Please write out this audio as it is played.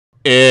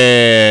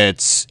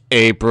It's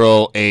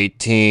April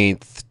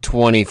 18th,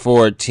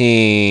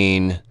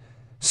 2014.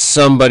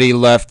 Somebody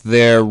left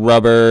their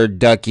rubber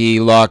ducky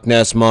Loch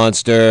Ness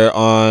monster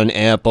on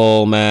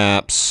Apple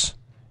Maps.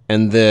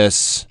 And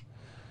this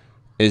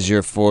is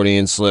your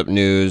Fortean Slip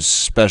News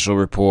special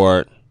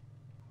report.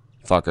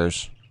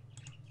 Fuckers.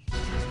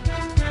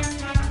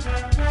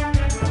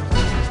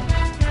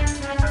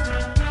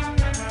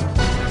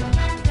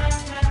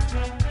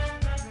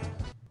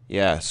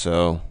 Yeah,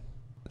 so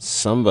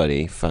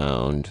somebody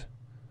found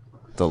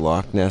the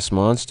Loch Ness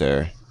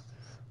monster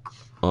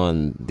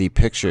on the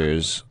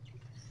pictures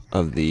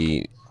of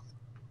the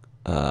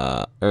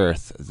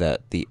Earth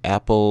that the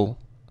Apple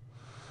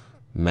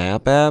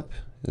Map app,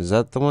 is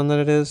that the one that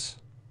it is?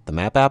 The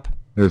Map app?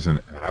 There's an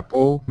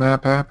Apple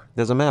Map app?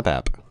 There's a Map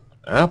app.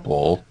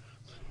 Apple?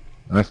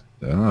 I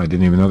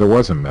didn't even know there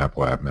was a map.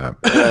 Yeah,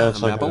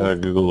 it's like a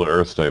Google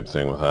Earth type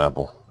thing with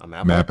Apple. A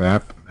map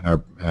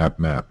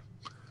Map.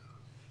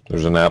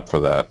 There's an app for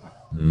that.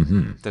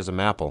 Mm-hmm. There's a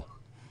Mapple.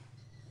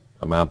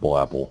 A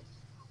Apple.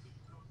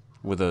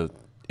 With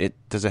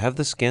does it have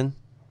the skin?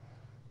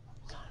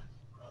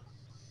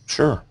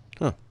 Sure.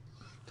 Huh.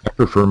 I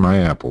prefer my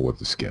apple with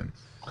the skin.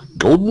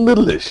 Golden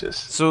delicious.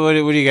 So what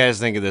do you guys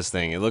think of this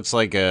thing? It looks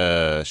like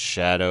a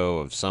shadow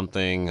of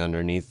something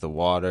underneath the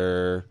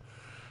water.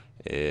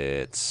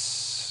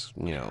 It's,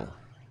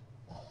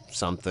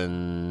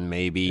 something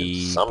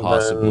maybe,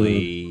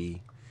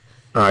 possibly.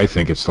 I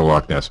think it's the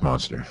Loch Ness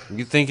monster.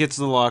 You think it's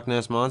the Loch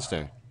Ness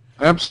monster?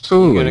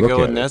 Absolutely. You're going to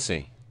go with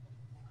Nessie.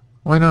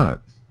 Why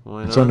not?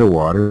 Why It's not?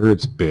 underwater.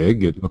 It's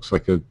big. It looks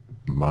like a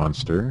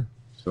monster.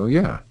 So,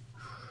 yeah.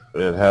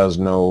 It has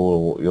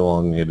no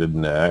elongated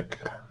neck.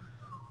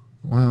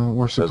 Well,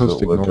 we're supposed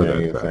to look ignore that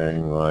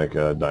anything fact. like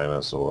a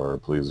dinosaur,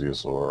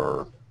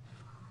 plesiosaur, Yeah,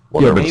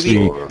 whatever.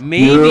 but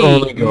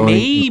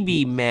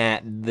Maybe,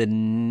 Matt, the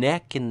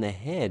neck and the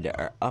head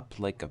are up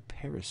like a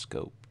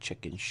periscope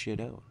checking shit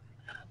out.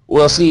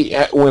 Well, see,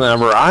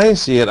 whenever I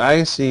see it,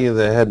 I see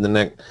the head and the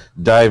neck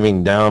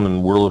diving down,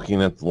 and we're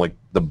looking at like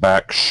the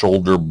back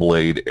shoulder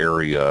blade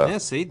area. Yeah,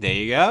 see, there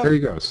you go. There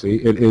you go. See,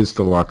 it is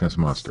the Loch Ness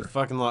monster.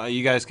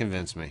 You guys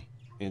convinced me.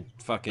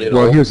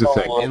 Well, here's the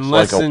thing. In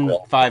less than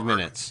 5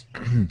 minutes.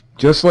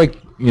 Just like,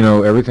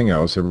 everything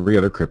else, every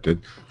other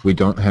cryptid, we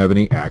don't have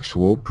any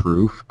actual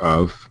proof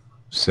of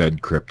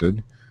said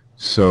cryptid.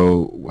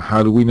 So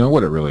how do we know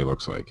what it really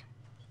looks like?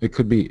 It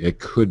could be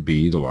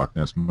the Loch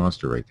Ness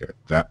monster right there.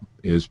 That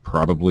is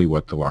probably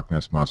what the Loch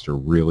Ness monster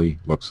really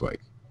looks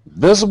like.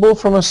 Visible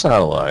from a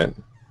satellite. Right.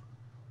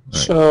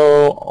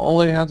 So all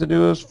they have to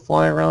do is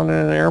fly around in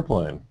an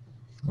airplane.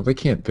 Well, they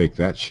can't fake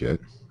that shit.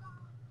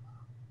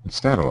 It's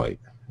satellite.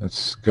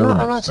 That's No,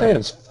 government. I'm not saying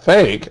it's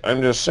fake.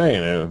 I'm just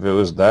saying if it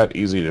was that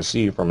easy to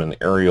see from an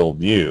aerial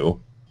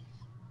view,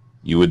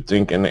 you would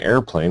think an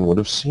airplane would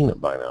have seen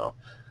it by now.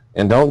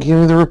 And don't give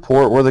me the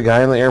report where the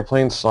guy in the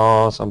airplane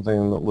saw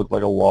something that looked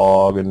like a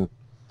log and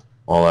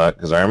all that,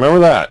 because I remember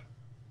that.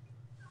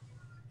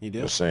 You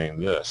do? Just saying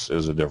this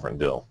is a different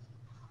deal.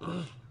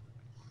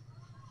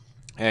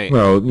 Hey.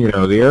 Well,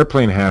 the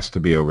airplane has to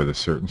be over the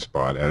certain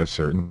spot at a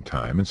certain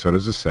time, and so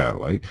does the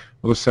satellite.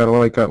 Well, the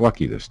satellite got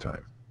lucky this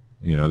time.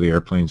 The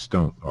airplanes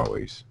don't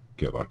always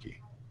get lucky.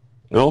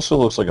 It also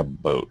looks like a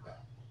boat.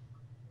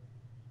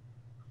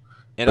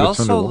 It But it's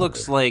also underwater.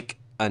 looks like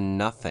a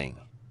nothing.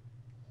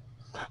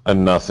 A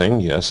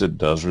nothing, yes, it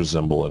does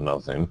resemble a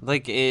nothing.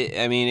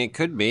 It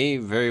could be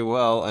very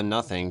well a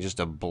nothing, just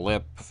a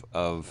blip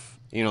of,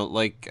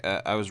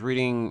 I was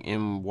reading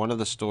in one of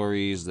the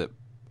stories that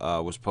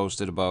was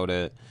posted about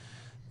it,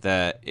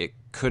 that it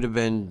could have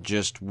been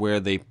just where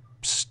they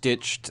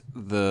stitched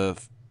the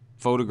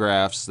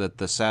photographs that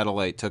the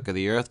satellite took of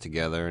the Earth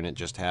together, and it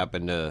just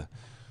happened to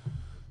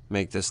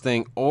make this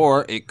thing.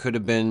 Or it could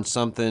have been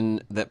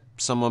something that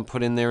someone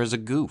put in there as a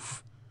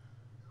goof.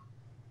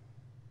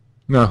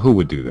 Now, who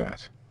would do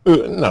that?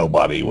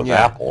 Nobody with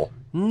Apple.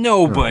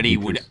 Nobody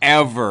would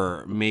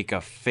ever make a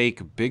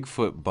fake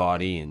Bigfoot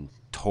body and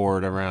tour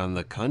it around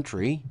the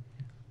country.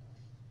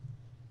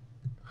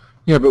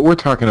 Yeah, but we're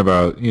talking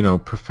about,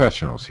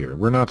 professionals here.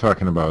 We're not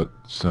talking about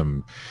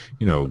some,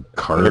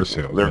 car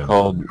salesman. They're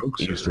called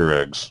Easter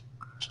eggs,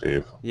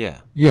 Steve. Yeah.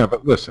 Yeah,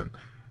 but listen,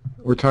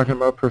 we're talking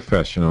about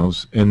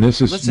professionals, and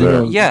this is...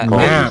 And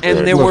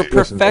there were Look,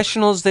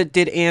 professionals that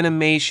did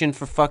animation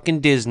for fucking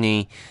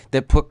Disney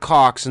that put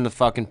cocks in the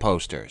fucking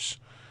posters.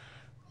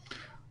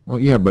 Well,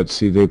 yeah, but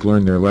see, they've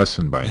learned their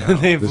lesson by now.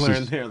 They've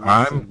learned their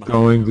lesson I'm by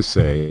going to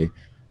say,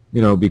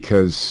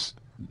 because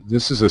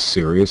this is a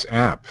serious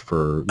app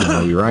for,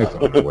 your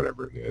iPhone or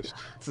whatever it is.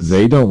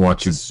 They don't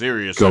want you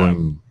serious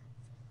going...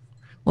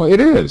 Well,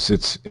 it is.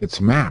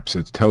 It's maps.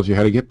 It tells you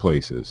how to get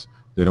places.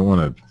 They don't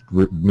want to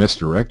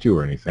misdirect you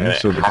or anything. And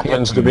so it they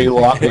happens can't to be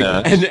Loch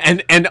Ness.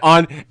 And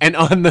on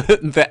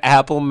the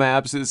Apple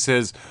Maps it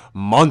says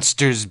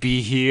monsters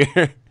be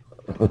here.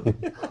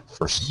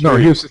 For No,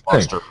 here's the thing.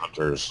 monster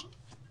hunters.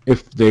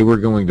 If they were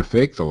going to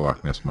fake the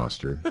Loch Ness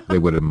monster, they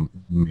would have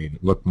made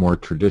it look more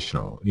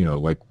traditional,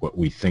 like what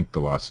we think the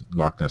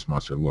Loch Ness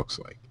monster looks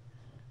like.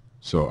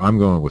 So I'm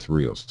going with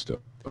real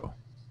still.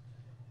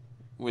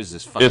 What is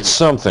this fucking? It's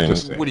something.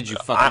 What did you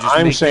fucking just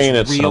I'm make saying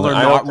this it's real or something.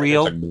 I don't not think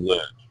real? it's a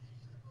glitch.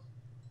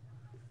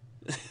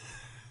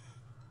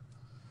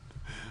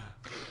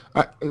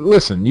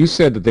 Listen, you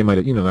said that they might,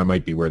 that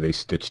might be where they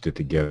stitched it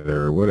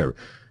together or whatever.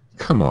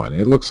 Come on,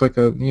 it looks like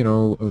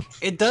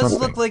It does something.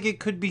 look like it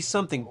could be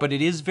something, but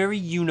it is very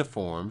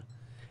uniform.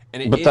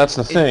 And But that's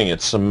the thing.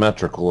 It's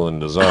symmetrical in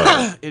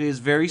design. It is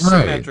very Right.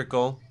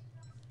 symmetrical.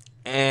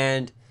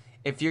 And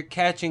if you're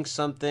catching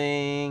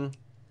something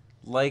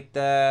like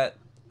that,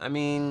 I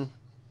mean,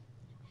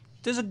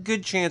 there's a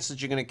good chance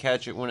that you're going to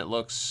catch it when it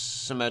looks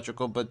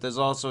symmetrical, but there's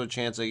also a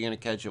chance that you're going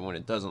to catch it when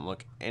it doesn't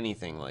look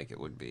anything like it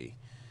would be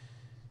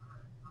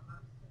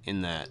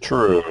in that.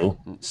 True.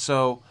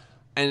 So,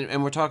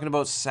 and we're talking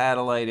about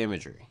satellite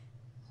imagery.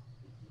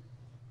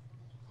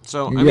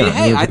 So, I mean, Yeah,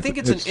 hey, yeah, I but think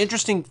it's an it's-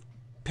 interesting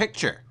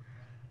picture.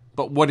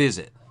 But what is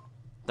it?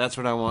 That's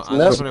what I want. It's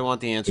That's what I want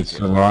the answer It's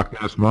to. a Loch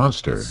Ness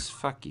monster.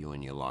 Fuck you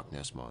and your Loch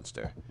Ness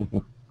monster.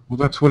 Well,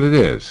 that's what it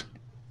is.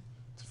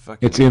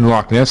 Fucking... It's in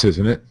Loch Ness,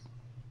 isn't it?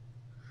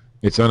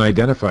 It's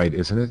unidentified,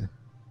 isn't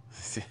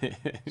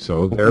it?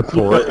 So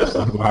therefore, it's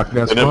a Loch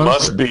Ness And it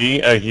monster. must be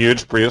a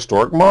huge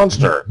prehistoric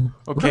monster.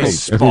 Okay, Right.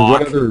 Spock.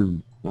 I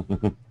mean, what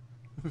other?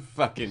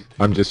 Fucking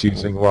I'm just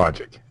using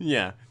logic.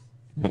 yeah.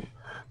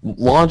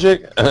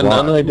 Logic, an Logic.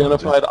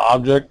 unidentified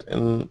object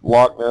in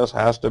Loch Ness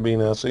has to be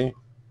Nessie.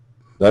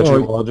 That's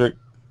your Well, logic?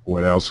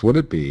 What else would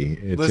it be?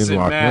 It's Listen, in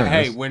Loch Matt.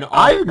 Ness. Hey, when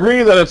I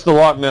agree that it's the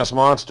Loch Ness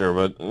monster,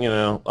 but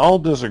I'll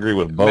disagree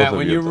with both Matt, of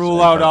when you. you at the rule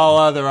same out time. all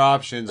other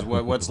options,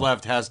 what's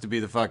left has to be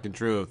the fucking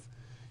truth.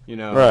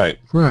 Right.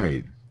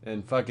 Right.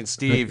 And fucking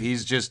Steve,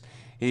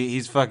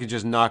 he's fucking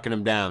just knocking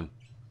him down,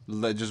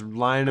 just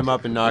lining him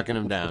up and knocking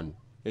him down.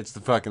 It's the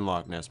fucking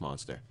Loch Ness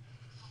monster.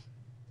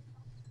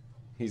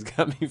 He's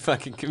got me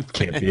fucking convinced.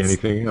 Can't be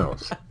anything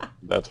else.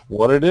 That's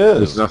what it is.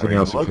 There's nothing when you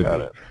else it look could at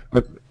be. it.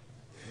 But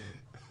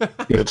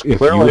It's if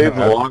clearly you the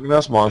have- Loch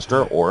Ness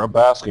monster or a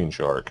basking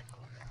shark.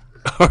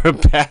 Or a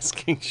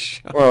basking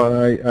shark.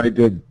 Well, I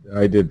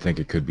did think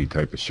it could be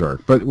type of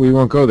shark, but we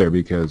won't go there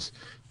because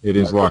it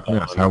is Loch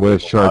Ness. How would a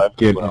shark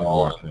get in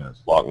Loch Ness?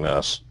 Loch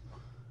Ness.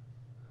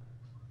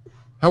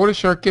 How would a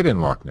shark get in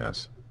Loch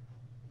Ness?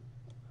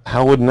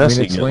 How would I mean,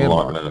 Nessie it's get in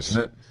Loch landlocked, Ness?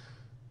 isn't it?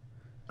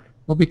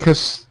 Well,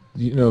 because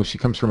she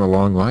comes from a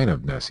long line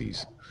of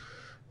Nessies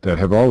that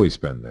have always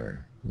been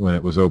there when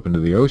it was open to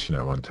the ocean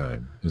at one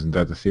time. Isn't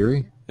that the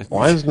theory?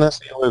 Why is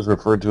Nessie always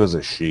referred to as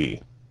a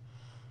she?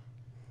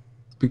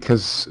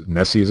 Because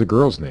Nessie is a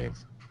girl's name,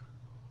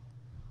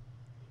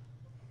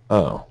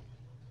 Oh.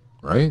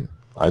 right?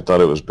 I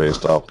thought it was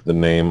based off the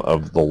name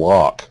of the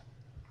loch.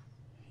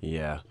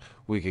 Yeah,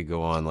 we could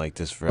go on like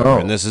this forever. Oh.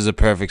 And this is a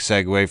perfect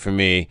segue for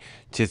me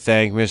to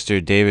thank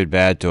Mr. David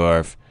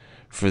Batdorf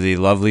for the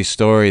lovely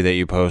story that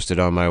you posted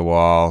on my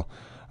wall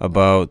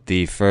about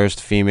the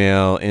first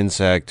female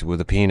insect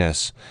with a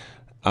penis.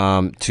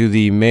 To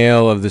the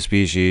male of the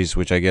species,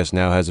 which I guess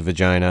now has a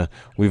vagina,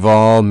 we've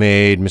all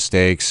made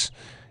mistakes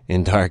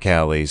in dark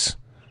alleys.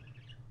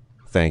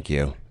 Thank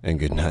you, and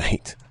good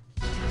night.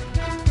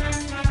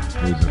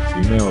 There's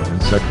a female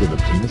insect with a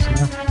penis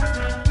now?